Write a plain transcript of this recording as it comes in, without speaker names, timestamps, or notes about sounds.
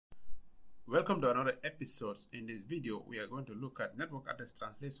Welcome to another episode. In this video, we are going to look at network address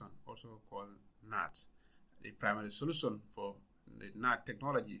translation, also called NAT. The primary solution for the NAT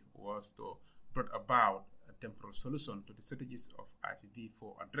technology was to bring about a temporal solution to the shortages of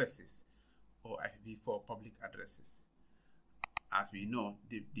IPv4 addresses or IPv4 public addresses. As we know,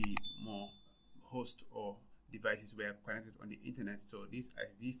 the more hosts or devices were connected on the internet, so these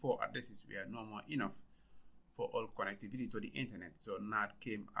IPv4 addresses were no more enough for all connectivity to the internet. So NAT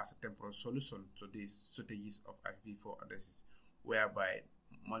came as a temporal solution to these shortages of IPv4 addresses, whereby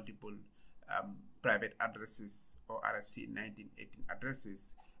multiple private addresses or RFC 1918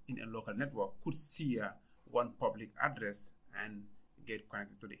 addresses in a local network could share one public address and get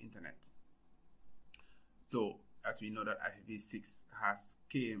connected to the internet. So as we know that IPv6 has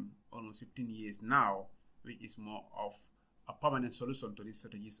came almost 15 years now, which is more of a permanent solution to these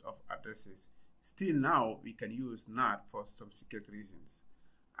shortages of addresses. Still now, we can use NAT for some security reasons,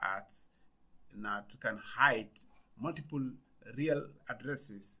 as NAT can hide multiple real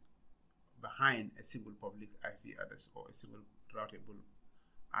addresses behind a single public IP address or a single routable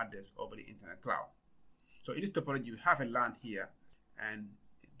address over the internet cloud. So in this topology, we have a LAN here, and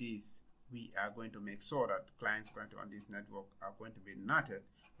this we are going to make sure that clients connected on this network are going to be NATed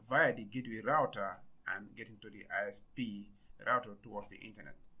via the gateway router and getting to the ISP router towards the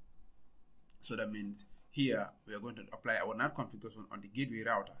internet. So that means here we are going to apply our NAT configuration on the gateway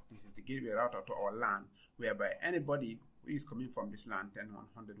router. This is the gateway router to our LAN, whereby anybody who is coming from this LAN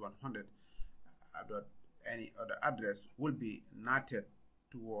 10.100.100 any other address will be NATed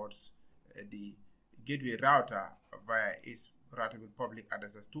towards the gateway router via its routable public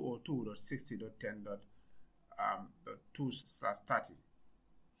address as 202.60.10.2/30.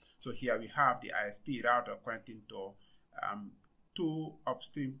 So here we have the ISP router connecting to two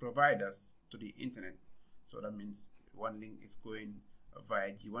upstream providers to the internet. So that means one link is going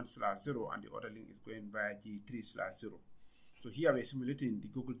via G1/0 and the other link is going via G3/0. So here we're simulating the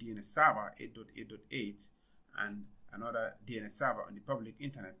Google DNS server 8.8.8 and another DNS server on the public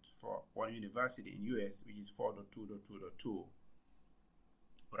internet for one university in US, which is 4.2.2.2.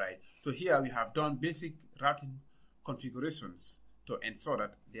 Right. So here we have done basic routing configurations to ensure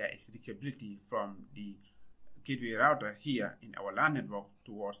that there is reachability from the gateway router here in our LAN network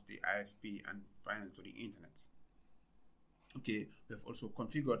towards the ISP and finally to the internet. Okay, we have also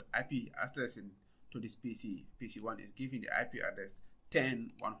configured IP addressing to this PC. PC1 is giving the IP address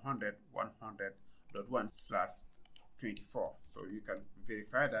 10.100.1.1/24. So you can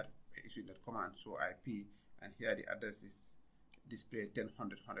verify that using that command show IP, and here the address is displayed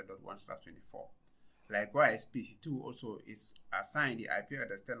 10.100.1/24. Likewise, PC2 also is assigned the IP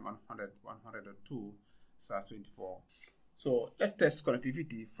address 10.100.100.2/24. So let's test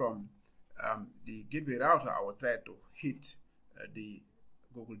connectivity from the gateway router. I will try to hit the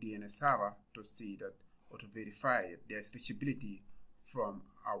Google DNS server to see that, or to verify that there's reachability from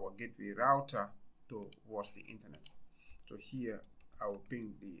our gateway router towards the internet. So here I will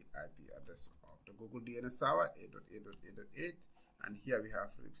ping the IP address of the Google DNS server 8.8.8.8, and here we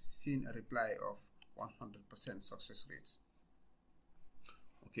have seen a reply of 100% success rate.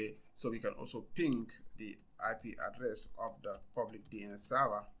 Okay, so we can also ping the IP address of the public DNS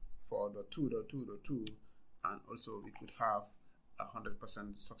server for the 2.2.2, and also we could have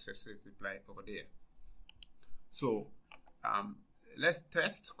 100% success rate reply over there. So let's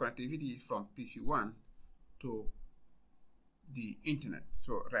test connectivity from PC1 to the internet.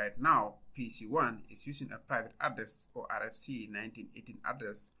 So right now, PC1 is using a private address or RFC 1918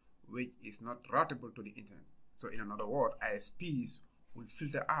 address, which is not routable to the internet. So in another word, ISPs will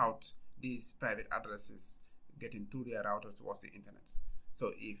filter out these private addresses getting to their router towards the internet.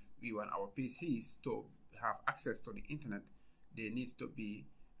 So if we want our PCs to have access to the internet, they need to be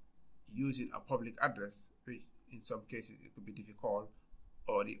using a public address, which in some cases it could be difficult,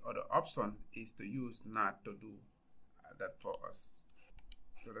 or the other option is to use NAT to do that for us.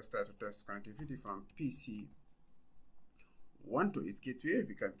 So let's start to test connectivity from PC1 to its gateway.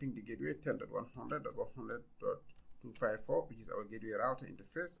 We can ping the gateway 10.100.100.254, which is our gateway router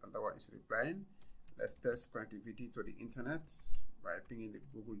interface, and that one is replying. Let's test connectivity to the internet by pinging the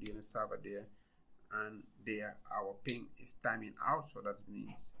Google DNS server there, and there our ping is timing out, so that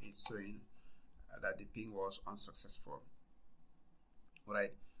means it's showing that the ping was unsuccessful.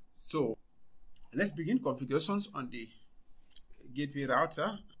 Alright, so let's begin configurations on the gateway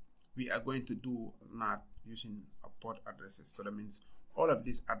router. We are going to do NAT using a port addresses. So that means all of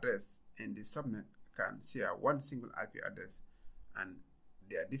these address in the subnet can share one single IP address, and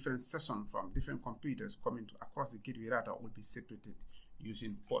their different sessions from different computers coming across the gateway router will be separated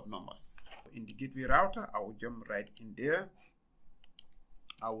using port numbers. In the gateway router, I will jump right in there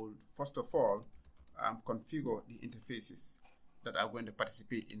I will first of all configure the interfaces that are going to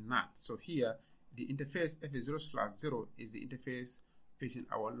participate in NAT. So here, the interface FA0/0 is the interface facing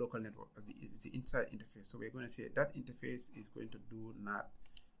our local network, it's the inside interface. So we're going to say that interface is going to do NAT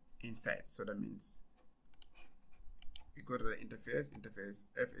inside. So that means we go to the interface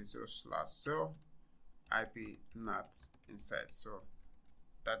FA0/0 IP NAT inside. So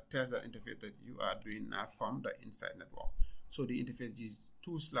that tells the interface that you are doing NAT from the inside network. So the interface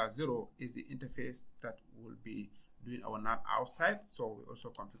G2/0 is the interface that will be doing our NAT outside. So we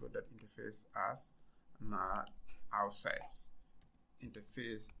also configure that interface as NAT outside.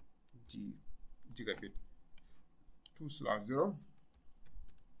 Interface gigabit 2/0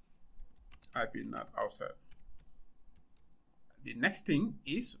 IP NAT outside. The next thing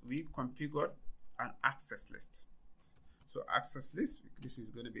is we configured an access list. So access list, this is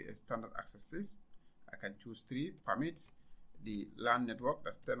going to be a standard access list. I can choose 3 permit. The LAN network,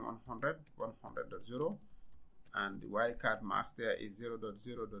 that's 10.100, 100.0, and the wildcard mask there is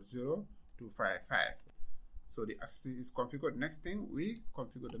 0.0.0.255. So the access list is configured. Next thing, we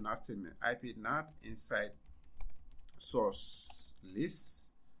configure the NAT statement, IP NAT inside source list,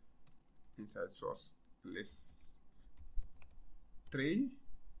 3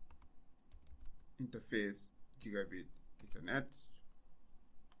 interface gigabit Ethernet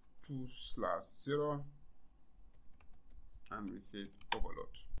 2/0, and we say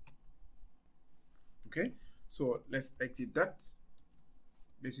overload. Okay, so let's exit that.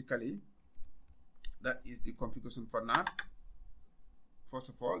 Basically, that is the configuration for NAT. First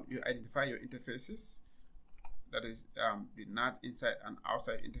of all, you identify your interfaces. That is the NAT inside and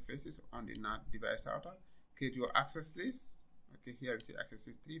outside interfaces on the NAT device router. Create your access list. Okay, here we say access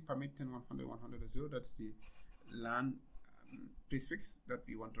list 3 permit 10.100, 100.0. That's the LAN prefix that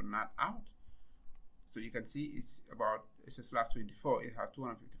we want to NAT out. So you can see it's a /24. It has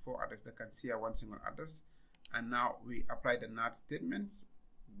 254 addresses that can see one single address. And now we apply the NAT statements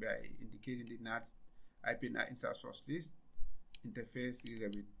by indicating the NAT IP NAT inside source list, interface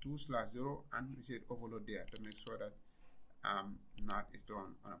gigabit 2/0, and we say overload there to make sure that NAT is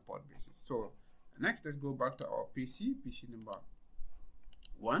done on a port basis. So next, let's go back to our PC number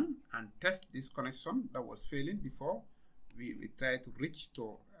 1, and test this connection that was failing before. We try to reach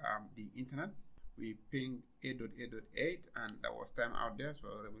to the internet. We ping 8.8.8, and that was time out there.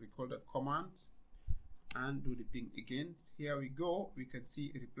 So we recall that command and do the ping again. Here we go. We can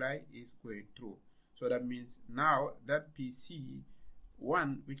see a reply is going through. So that means now that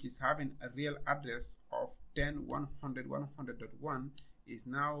PC1, which is having a real address of 10.100.100.1, is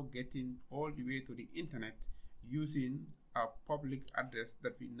now getting all the way to the internet using a public address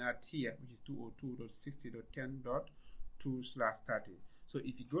that we NAT here, which is 202.60.10.2/30. So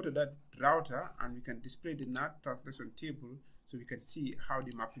if you go to that router, and we can display the NAT translation table, so we can see how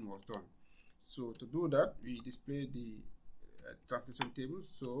the mapping was done. So to do that, we display the translation table.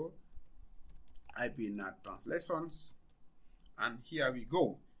 So IP NAT translations, and here we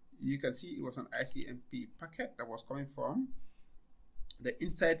go. You can see it was an ICMP packet that was coming from the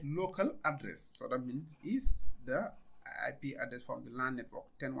inside local address. So that means is the IP address from the LAN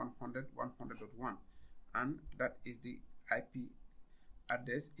network 10.100.100.1, and that is the IP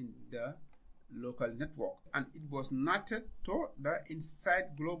address in the local network, and it was NATed to the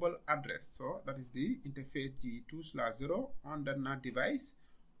inside global address. So that is the interface G2/0 on the NAT device.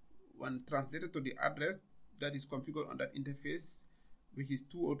 When translated to the address that is configured on that interface, which is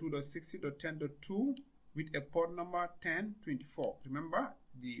 202.60.10.2 with a port number 1024. Remember,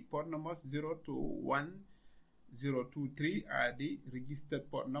 the port numbers 0 to 1023 are the registered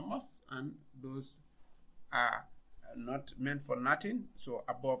port numbers, and those are not meant for nothing. So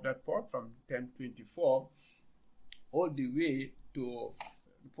above that port from 1024 all the way to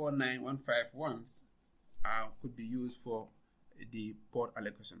 49151s could be used for the port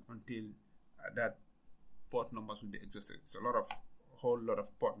allocation until that port numbers will be exhausted. It's a whole lot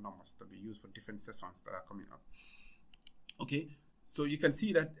of port numbers to be used for different sessions that are coming up. Okay, so you can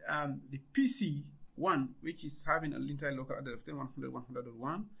see that the PC1, which is having an entire local address of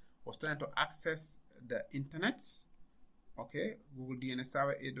 10.100.100.1, was trying to access the internet. Okay, Google DNS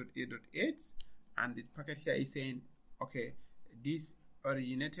server 8.8.8, and the packet here is saying, okay, this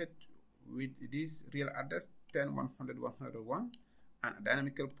originated with this real address 10.100.100.1 and a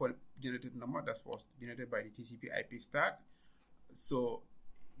dynamical port generated number that was generated by the TCP IP stack. So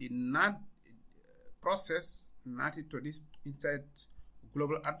the NAT process NATed to this inside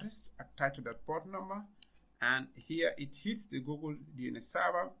global address attached to that port number, and here it hits the Google DNS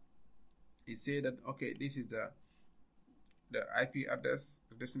server. It says that, okay, this is the IP address,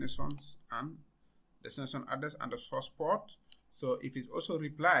 destinations, and destination address and the source port. So if it's also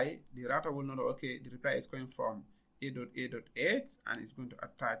reply, the router will know that, okay, the reply is coming from A.A.8 and it's going to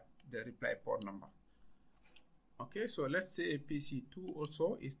attach the reply port number. Okay, so let's say PC2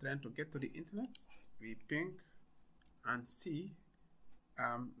 also is trying to get to the internet. We ping and see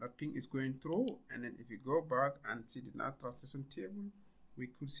that ping is going through, and then if you go back and see the NAT translation table, we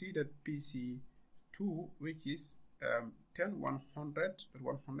could see that PC2, which is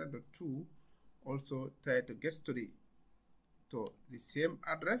 10.100.100.2, also try to get to the same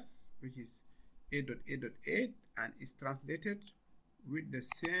address, which is A.A.8, and is translated with the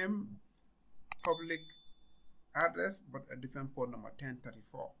same public address but a different port number,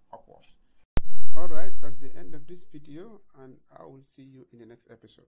 1034 upwards. Alright, that's the end of this video, and I will see you in the next episode.